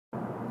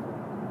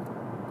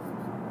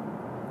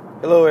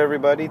Hello,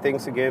 everybody.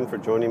 Thanks again for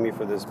joining me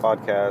for this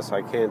podcast.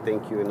 I can't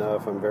thank you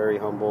enough. I'm very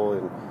humble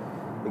and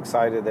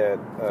excited that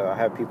I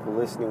have people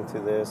listening to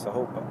this. I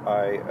hope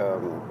I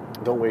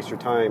don't waste your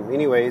time.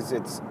 Anyways,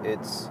 it's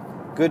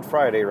Good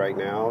Friday right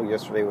now.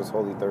 Yesterday was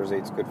Holy Thursday.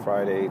 It's Good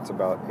Friday. It's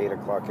about 8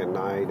 o'clock at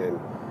night, and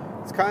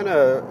it's kind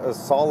of a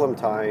solemn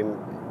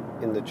time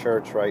in the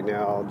church right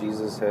now.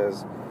 Jesus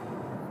has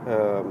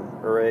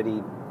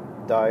already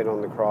died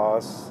on the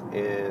cross,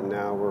 and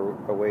now we're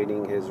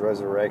awaiting his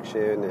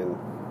resurrection. And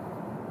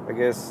I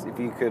guess if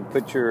you could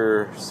put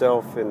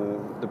yourself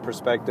in the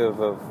perspective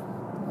of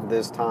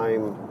this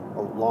time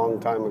a long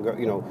time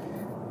ago,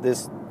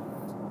 this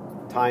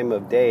time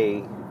of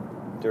day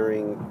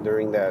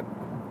during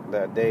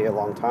that day a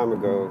long time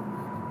ago,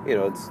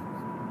 it's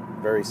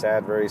very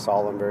sad, very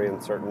solemn, very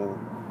uncertain.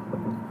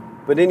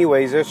 But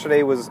anyways,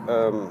 yesterday was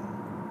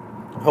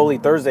Holy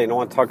Thursday, and I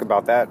want to talk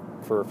about that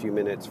for a few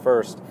minutes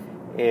first.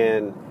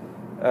 And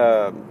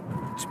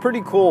it's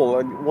pretty cool.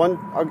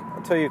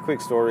 I'll tell you a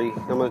quick story.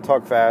 I'm going to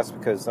talk fast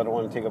because I don't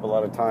want to take up a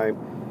lot of time.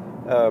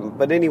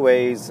 But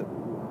anyways,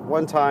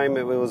 one time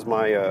it was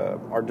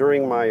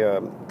during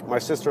my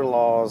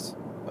sister-in-law's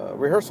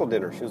rehearsal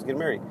dinner. She was getting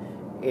married,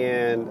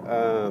 and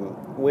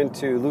went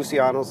to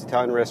Luciano's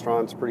Italian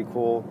restaurant. It's pretty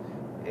cool,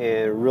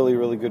 and really,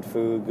 really good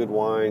food, good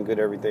wine, good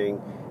everything.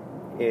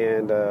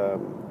 And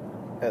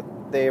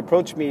they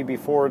approached me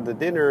before the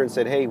dinner and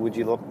said, "Hey, would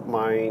you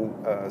mind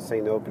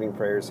saying the opening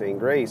prayer, saying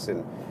grace?"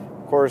 And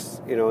of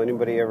course,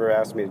 anybody ever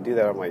asked me to do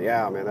that, I'm like,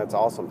 "Yeah, man, that's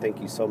awesome. Thank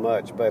you so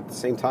much." But at the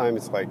same time,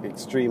 it's like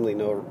extremely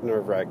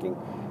nerve-wracking.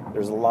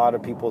 There's a lot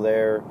of people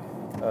there.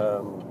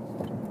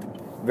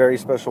 Very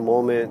special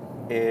moment,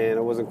 and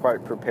I wasn't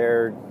quite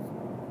prepared.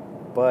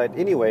 But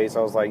anyways,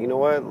 I was like, you know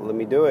what? Let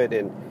me do it.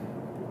 And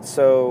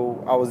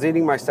so I was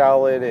eating my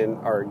salad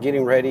or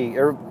getting ready.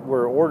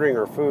 We're ordering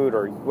our food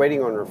or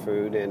waiting on our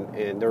food,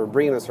 and they were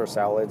bringing us our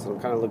salads. And I'm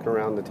kind of looking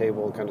around the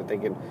table and kind of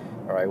thinking,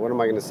 all right, what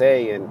am I going to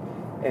say? And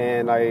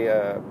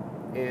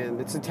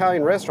it's an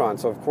Italian restaurant,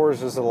 so of course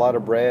there's a lot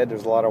of bread,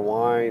 there's a lot of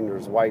wine,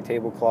 there's white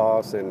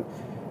tablecloths, and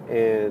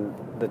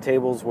the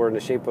tables were in the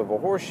shape of a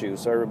horseshoe,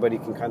 so everybody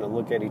can kind of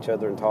look at each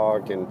other and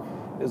talk. And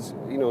it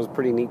was a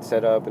pretty neat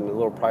setup in a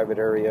little private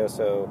area.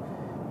 So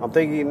I'm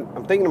thinking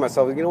to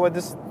myself, you know what,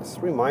 this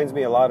reminds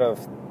me a lot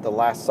of the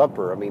Last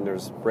Supper. I mean,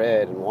 there's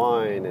bread and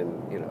wine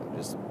and,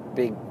 just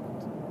big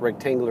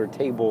rectangular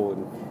table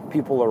and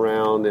people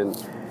around. And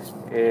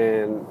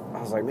I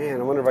was like,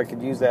 man, I wonder if I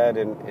could use that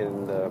in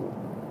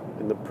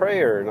the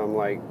prayer. And I'm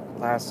like,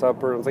 Last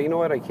Supper. I was like, you know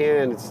what, I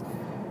can. It's,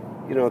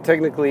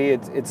 technically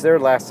it's their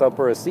Last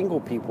Supper as single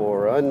people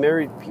or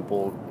unmarried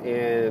people.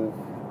 And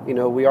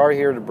we are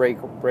here to break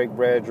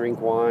bread, drink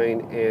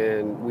wine,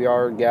 and we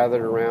are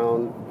gathered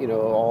around,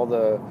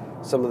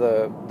 some of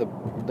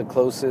the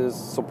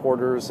closest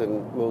supporters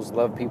and most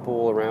loved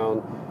people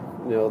around,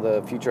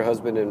 the future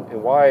husband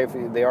and wife.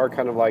 They are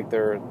kind of like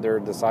their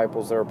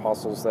disciples, their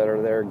apostles that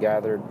are there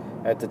gathered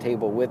at the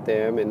table with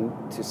them,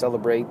 and to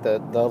celebrate the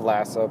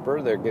Last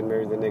Supper. They're getting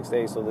married the next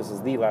day, so this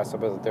is the Last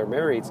Supper that they're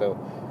married. So,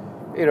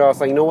 I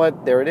was like, you know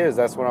what? There it is.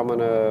 That's what I'm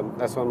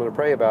gonna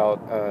pray about.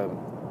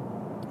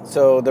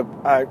 So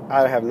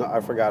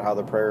I forgot how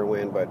the prayer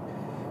went, but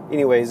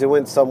anyways, it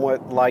went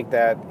somewhat like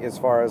that as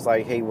far as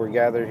like, hey, we're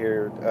gathered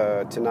here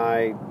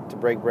tonight to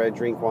break bread,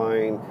 drink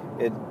wine.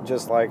 It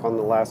just like on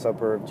the Last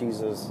Supper of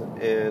Jesus,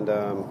 and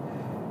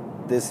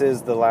this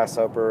is the Last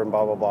Supper, and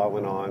blah blah blah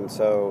went on.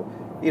 So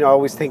I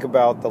always think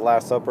about the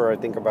Last Supper. I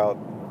think about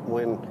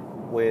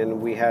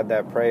when we had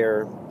that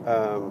prayer,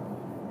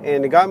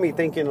 and it got me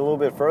thinking a little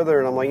bit further.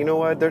 And I'm like, you know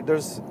what?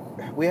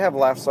 We have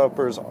Last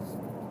Suppers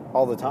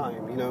all the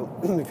time.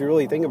 If you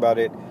really think about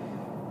it,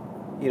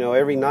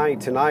 every night,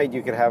 tonight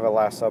you could have a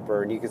Last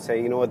Supper, and you could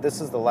say, you know what, this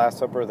is the Last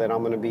Supper that I'm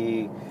going to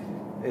be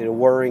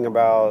worrying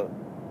about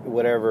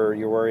whatever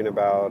you're worrying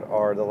about,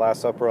 or the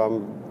Last Supper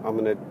I'm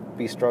going to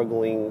be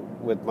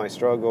struggling with my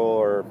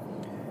struggle,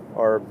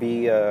 or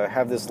be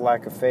have this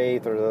lack of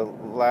faith, or the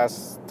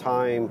last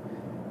time,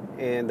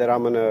 and that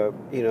I'm going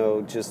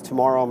to just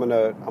tomorrow I'm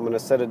going to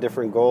set a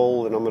different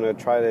goal, and I'm going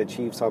to try to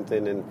achieve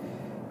something. And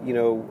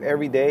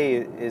every day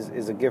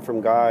is a gift from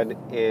God.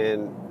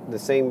 And the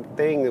same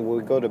thing that when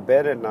we go to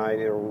bed at night,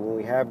 or when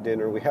we have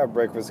dinner, we have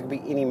breakfast, it could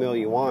be any meal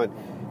you want,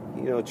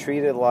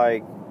 treat it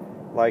like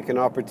an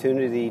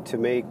opportunity to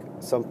make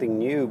something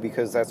new,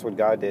 because that's what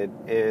God did.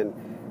 And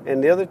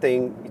the other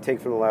thing you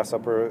take from the Last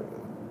Supper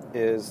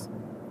is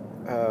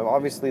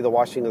obviously the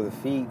washing of the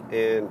feet.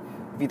 And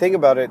if you think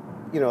about it,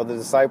 the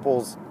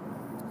disciples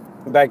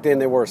back then,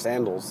 they wore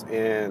sandals,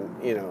 and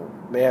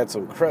they had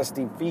some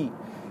crusty feet.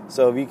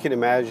 So if you can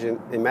imagine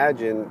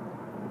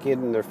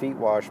getting their feet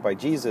washed by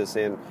Jesus.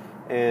 And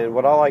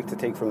what I like to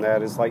take from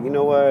that is like,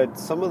 what,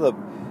 some of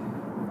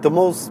the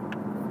most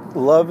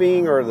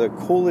loving or the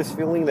coolest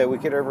feeling that we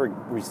could ever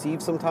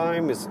receive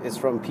sometime is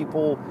from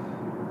people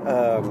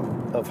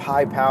of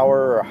high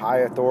power or high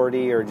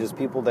authority, or just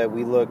people that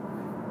we look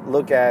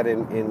look at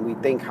and we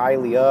think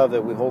highly of,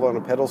 that we hold on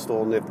a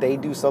pedestal, and if they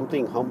do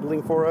something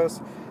humbling for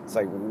us, it's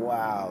like,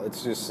 wow,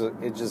 it's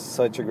just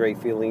such a great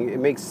feeling. It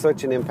makes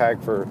such an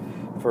impact for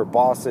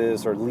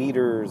bosses or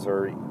leaders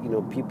or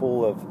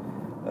people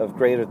of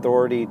great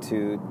authority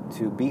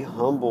to be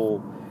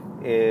humble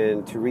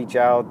and to reach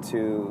out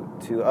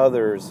to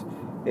others.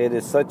 It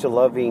is such a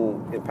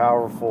loving and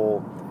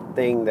powerful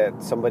thing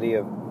that somebody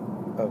of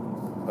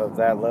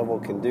that level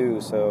can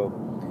do. So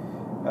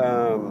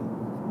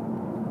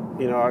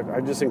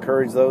I just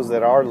encourage those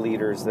that are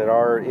leaders, that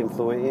are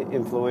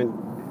influence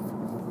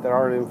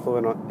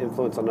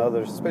on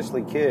others,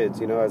 especially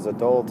kids, as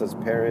adults, as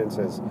parents,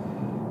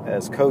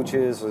 as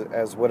coaches,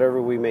 as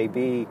whatever we may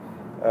be,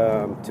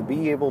 to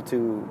be able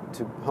to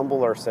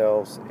humble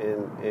ourselves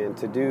and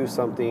to do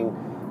something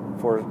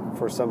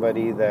for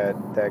somebody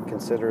that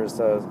considers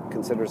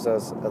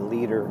us a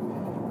leader.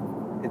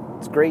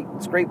 It's great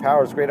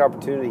power, it's great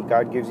opportunity.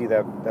 God gives you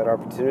that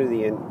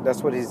opportunity, and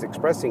that's what he's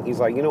expressing. He's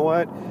like, you know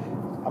what?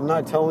 I'm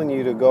not telling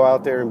you to go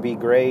out there and be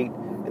great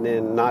and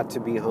then not to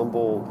be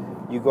humble.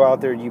 You go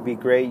out there, you be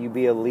great, you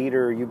be a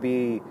leader, you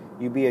be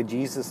a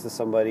Jesus to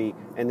somebody,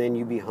 and then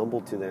you be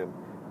humble to them.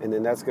 And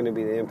then that's going to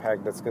be the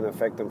impact that's going to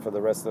affect them for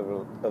the rest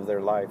of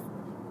their life.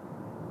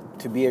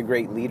 To be a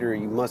great leader,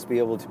 you must be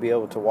able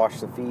to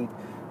wash the feet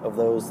of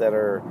those that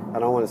are, I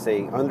don't want to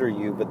say under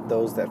you, but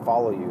those that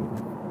follow you.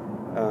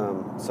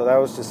 So that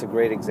was just a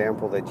great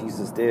example that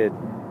Jesus did.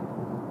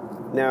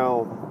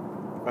 Now,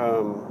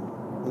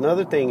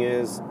 another thing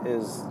is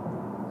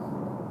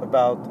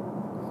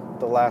about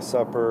the Last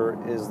Supper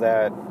is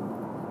that,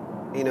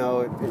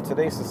 in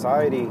today's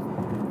society,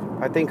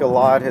 I think a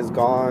lot has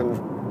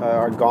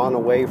gone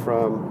away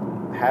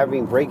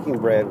from breaking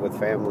bread with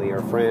family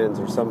or friends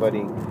or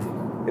somebody,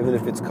 even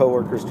if it's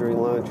coworkers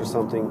during lunch or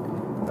something.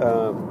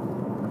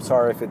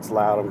 Sorry if it's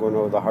loud, I'm going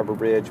over the Harbor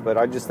Bridge, but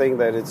I just think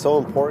that it's so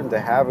important to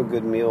have a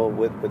good meal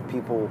with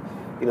people.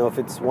 If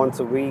it's once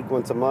a week,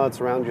 once a month,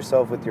 surround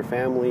yourself with your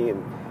family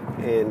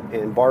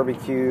and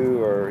barbecue,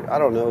 or I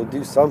don't know,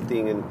 do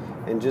something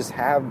and just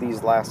have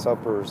these Last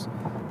Suppers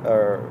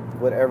or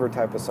whatever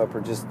type of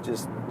supper, just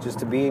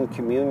to be in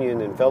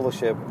communion and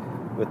fellowship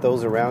with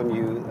those around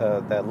you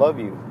that love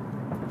you.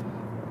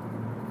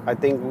 I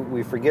think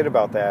we forget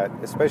about that,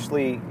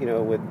 especially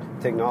with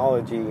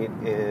technology,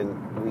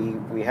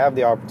 and we have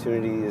the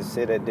opportunity to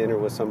sit at dinner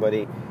with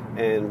somebody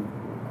and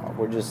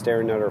we're just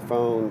staring at our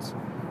phones,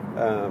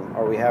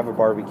 or we have a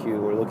barbecue,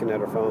 we're looking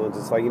at our phones.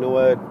 It's like, you know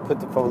what,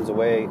 put the phones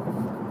away.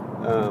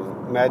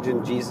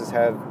 Imagine Jesus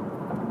had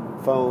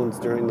phones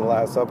during the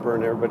Last Supper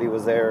and everybody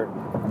was there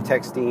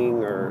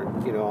texting or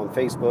on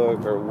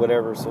Facebook or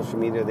whatever social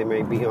media they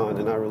may be on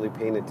and not really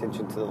paying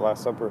attention to the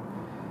Last Supper.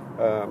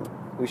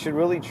 We should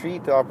really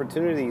treat the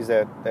opportunities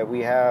that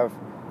we have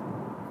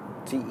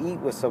to eat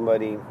with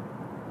somebody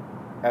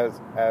as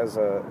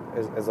a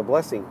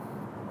blessing.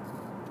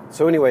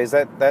 So anyways,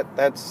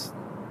 that's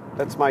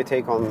my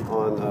take on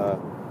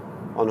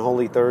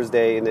Holy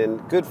Thursday. And then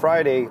Good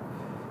Friday,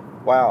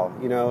 wow,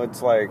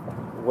 it's like,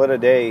 what a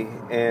day.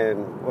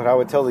 And what I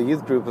would tell the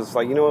youth group is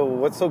like,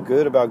 what's so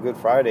good about Good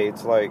Friday?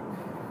 It's like,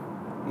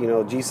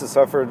 Jesus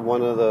suffered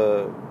one of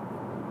the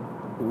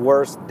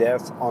worst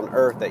deaths on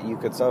earth that you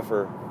could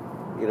suffer.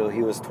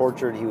 He was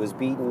tortured, he was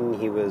beaten,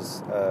 he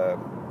was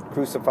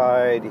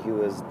crucified, he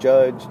was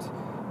judged,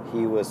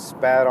 he was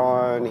spat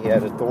on, he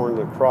had a cross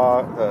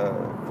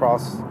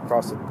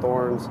of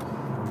thorns,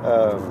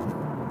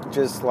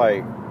 just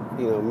like,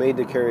 made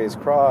to carry his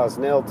cross,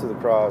 nailed to the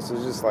cross.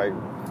 It's just like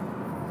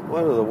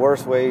one of the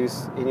worst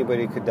ways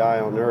anybody could die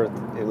on earth,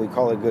 and we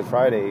call it Good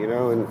Friday,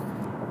 and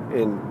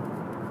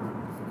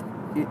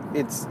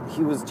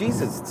he was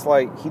Jesus. It's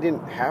like he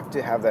didn't have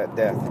to have that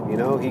death, he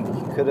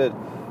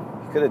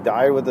could have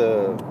died with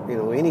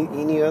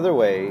any other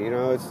way,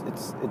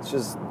 it's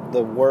just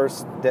the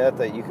worst death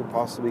that you could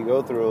possibly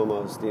go through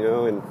almost,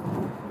 and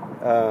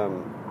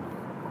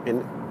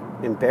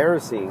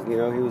embarrassing, he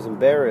was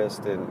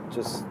embarrassed, and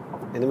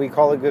then we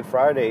call it Good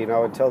Friday. I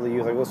would tell the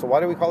youth, I go, so why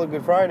do we call it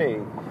Good Friday?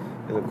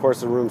 And of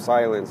course the room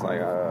silence, like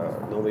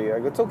nobody. I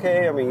go, it's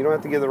okay, you don't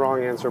have to give the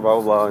wrong answer,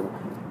 blah blah blah. And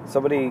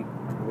somebody,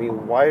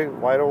 why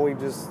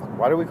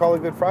do we call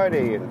it Good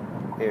Friday? And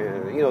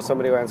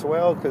somebody will answer,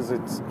 well, because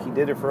he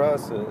did it for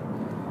us to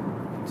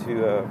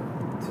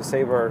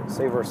save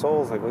our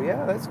souls. I go,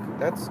 yeah,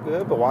 that's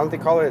good, but why don't they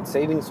call it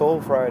Saving Soul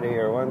Friday,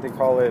 or why don't they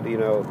call it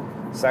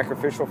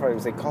Sacrificial Friday?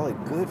 They call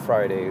it Good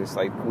Friday. It's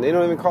like they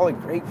don't even call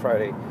it Great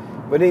Friday.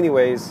 But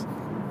anyways,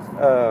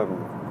 I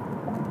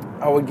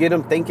would get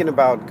them thinking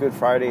about Good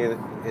Friday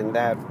and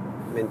that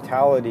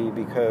mentality,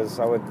 because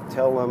I would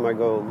tell them, I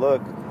go,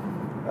 look,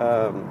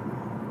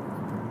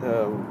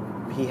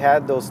 he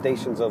had those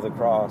stations of the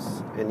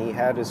cross, and he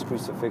had his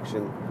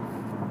crucifixion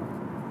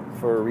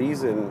for a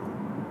reason,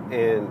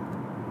 and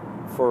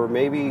for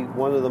maybe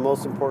one of the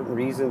most important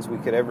reasons we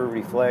could ever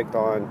reflect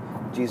on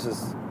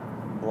Jesus'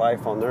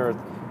 life on earth,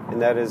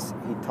 and that is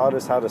he taught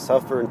us how to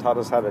suffer and taught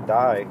us how to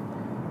die.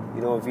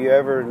 If you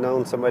ever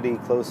known somebody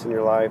close in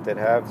your life that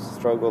has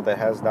struggled, that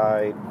has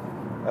died,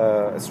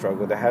 a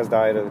struggle, that has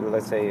died of,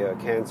 let's say,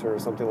 cancer or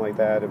something like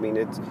that. I mean,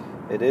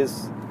 it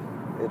is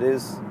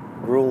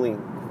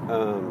grueling,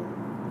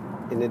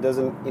 and it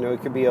doesn't,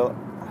 it could be a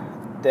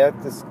death.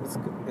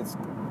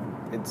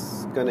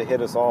 It's going to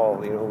hit us all.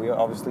 We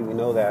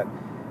know that,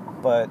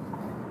 but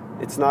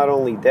it's not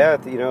only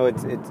death.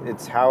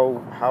 It's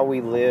how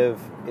we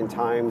live in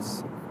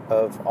times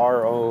of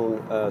our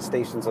own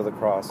stations of the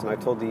cross. And I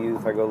told the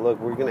youth, I go, look,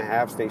 we're going to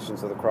have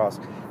stations of the cross.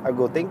 I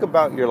go, think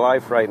about your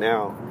life right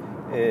now,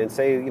 and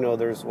say,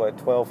 there's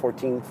 12,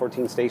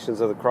 14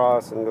 stations of the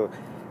cross, and go,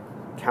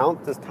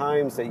 count the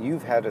times that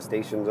you've had a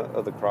station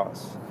of the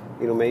cross.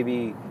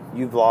 Maybe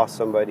you've lost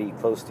somebody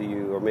close to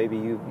you, or maybe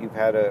you've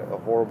had a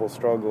horrible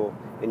struggle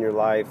in your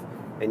life,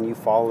 and you've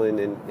fallen,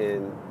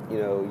 and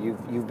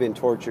you've been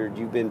tortured,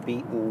 you've been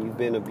beaten, you've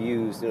been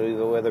abused,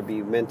 whether it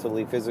be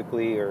mentally,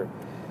 physically, or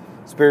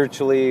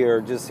spiritually, or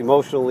just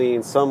emotionally,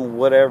 in some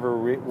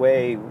whatever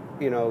way.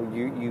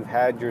 You've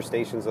had your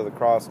stations of the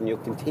cross, and you'll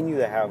continue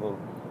to have them.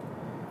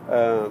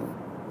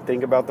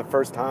 Think about the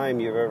first time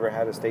you've ever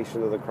had a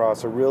station of the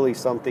cross, or really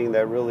something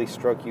that really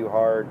struck you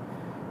hard.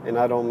 And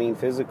I don't mean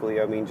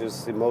physically, I mean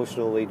just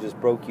emotionally, just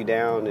broke you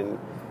down, and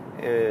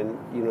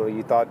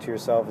you thought to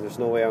yourself, there's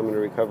no way I'm going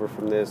to recover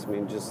from this. I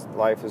mean, just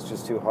life is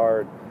just too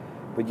hard.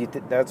 But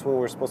that's when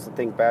we're supposed to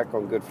think back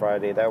on Good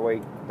Friday.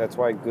 That's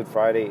why Good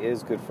Friday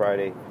is Good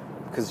Friday,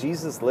 because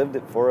Jesus lived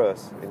it for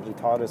us, and He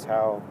taught us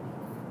how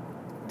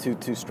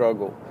to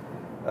struggle.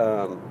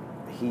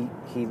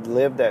 He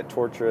lived that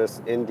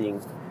torturous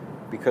ending,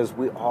 because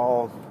we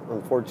all,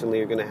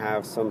 unfortunately, are going to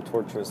have some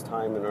torturous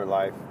time in our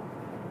life.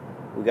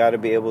 We got to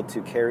be able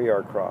to carry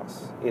our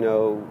cross.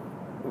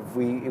 If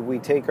we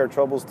take our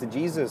troubles to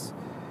Jesus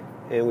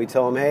and we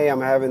tell Him, hey,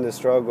 I'm having this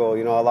struggle,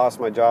 I lost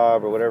my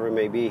job, or whatever it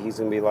may be, He's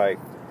going to be like,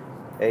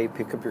 hey,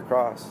 pick up your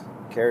cross,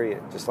 carry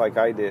it, just like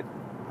I did.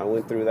 I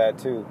went through that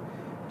too.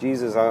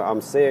 Jesus,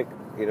 I'm sick,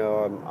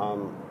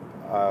 I'm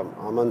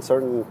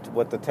uncertain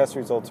what the test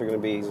results are going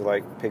to be. He's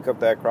like, pick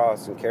up that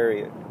cross and carry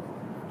it,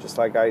 just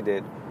like I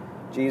did.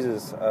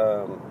 Jesus,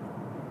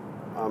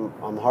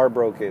 I'm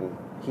heartbroken.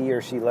 He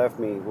or she left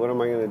me. What am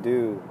I going to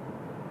do?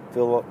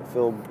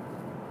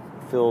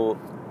 Feel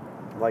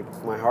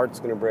like my heart's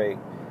going to break.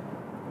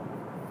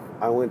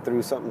 I went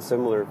through something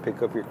similar.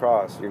 Pick up your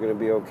cross. You're going to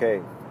be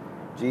okay.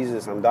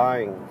 Jesus, I'm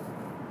dying.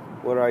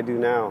 What do I do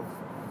now?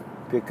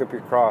 Pick up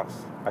your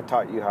cross. I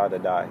taught you how to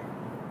die.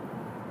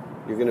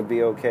 You're going to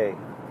be okay.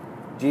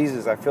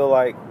 Jesus, I feel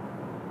like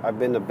I've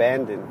been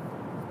abandoned.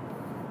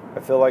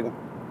 I feel like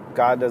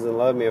God doesn't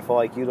love me. I feel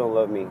like you don't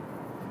love me.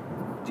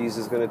 Jesus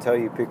is going to tell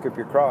you, pick up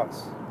your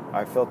cross.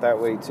 I felt that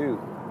way too.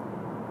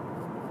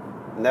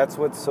 And that's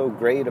what's so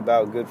great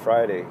about Good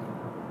Friday.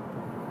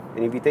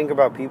 And if you think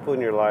about people in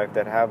your life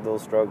that have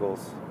those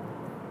struggles,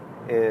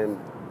 and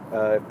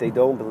if they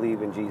don't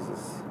believe in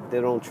Jesus,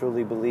 they don't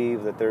truly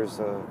believe that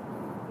there's a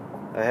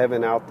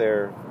heaven out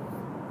there,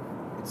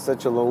 it's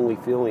such a lonely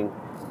feeling.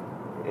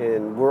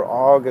 And we're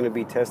all going to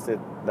be tested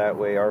that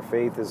way. Our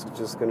faith is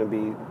just going to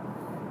be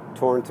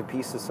torn to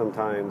pieces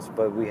sometimes,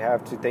 but we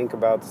have to think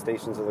about the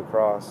stations of the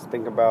cross.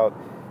 Think about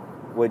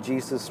what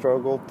Jesus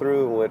struggled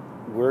through and what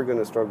we're going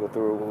to struggle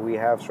through, what we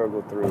have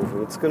struggled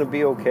through. It's going to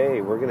be okay.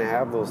 We're going to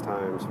have those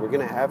times. We're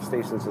going to have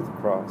stations of the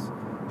cross.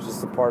 It's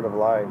just a part of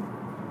life.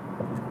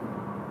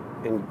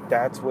 And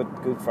that's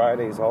what Good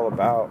Friday is all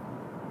about.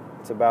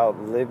 It's about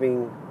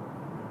living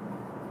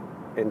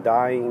and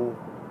dying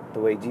the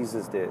way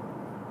Jesus did.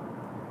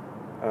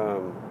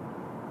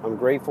 I'm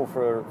grateful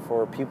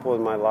for people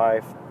in my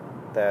life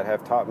that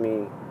have taught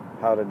me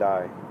how to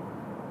die.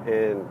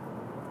 And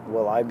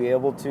will I be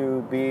able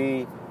to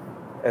be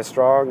as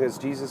strong as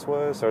Jesus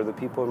was, or the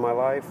people in my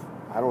life?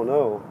 I don't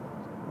know.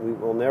 We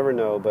will never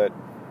know, but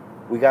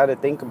we got to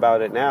think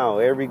about it now,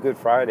 every Good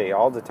Friday,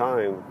 all the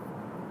time.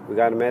 We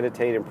got to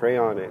meditate and pray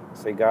on it.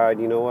 Say, God,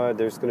 you know what?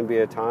 There's going to be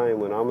a time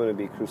when I'm going to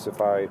be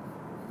crucified.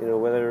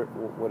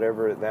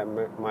 Whatever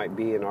that might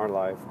be in our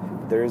life.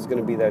 There is going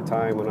to be that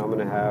time when I'm going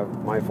to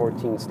have my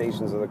 14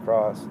 stations of the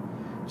cross.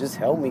 Just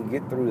help me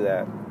get through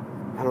that.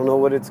 I don't know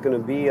what it's going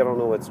to be. I don't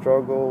know what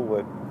struggle,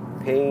 what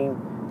pain,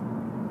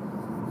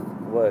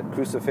 what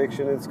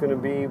crucifixion it's going to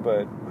be,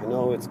 but I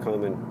know it's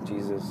coming,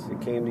 Jesus.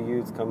 It came to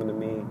you, it's coming to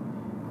me.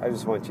 I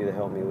just want you to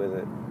help me with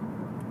it.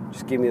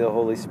 Just give me the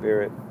Holy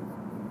Spirit.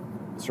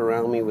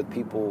 Surround me with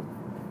people.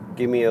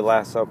 Give me a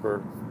Last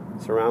Supper.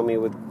 Surround me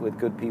with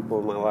good people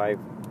in my life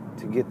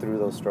to get through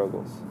those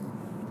struggles.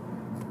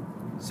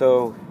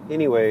 So,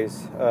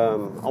 anyways, I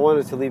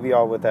wanted to leave you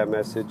all with that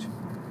message.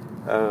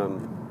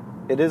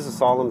 It is a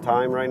solemn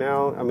time right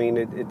now. I mean,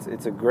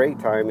 it's a great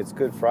time. It's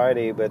Good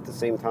Friday, but at the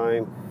same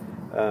time,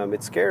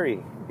 it's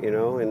scary,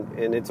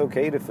 and it's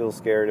okay to feel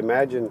scared.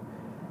 Imagine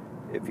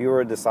if you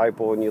were a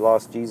disciple and you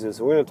lost Jesus.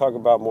 We're going to talk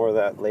about more of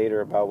that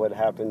later, about what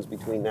happens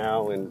between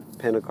now and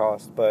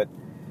Pentecost. But,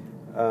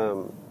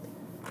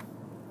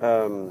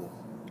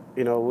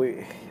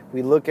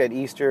 we look at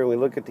Easter, and we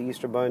look at the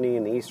Easter bunny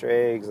and the Easter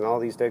eggs and all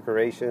these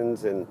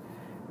decorations, and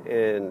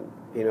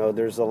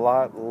there's a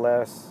lot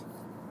less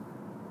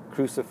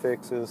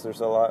crucifixes.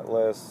 There's a lot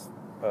less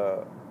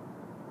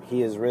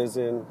He is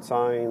risen,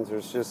 signs.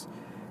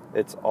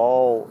 It's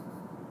all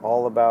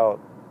about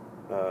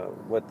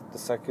what the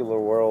secular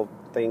world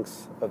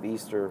thinks of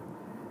Easter.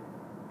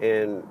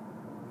 And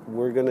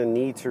we're going to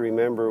need to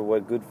remember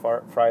what Good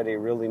Friday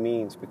really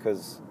means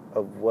because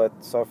of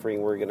what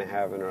suffering we're going to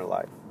have in our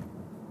life.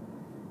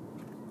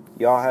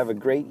 Y'all have a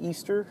great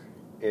Easter,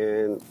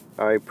 and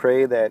I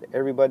pray that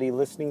everybody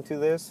listening to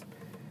this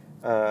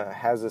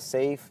has a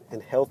safe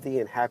and healthy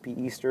and happy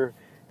Easter,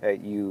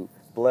 that you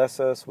bless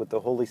us with the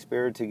Holy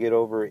Spirit to get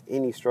over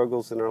any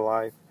struggles in our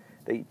life,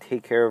 that you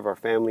take care of our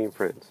family and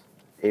friends.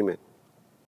 Amen.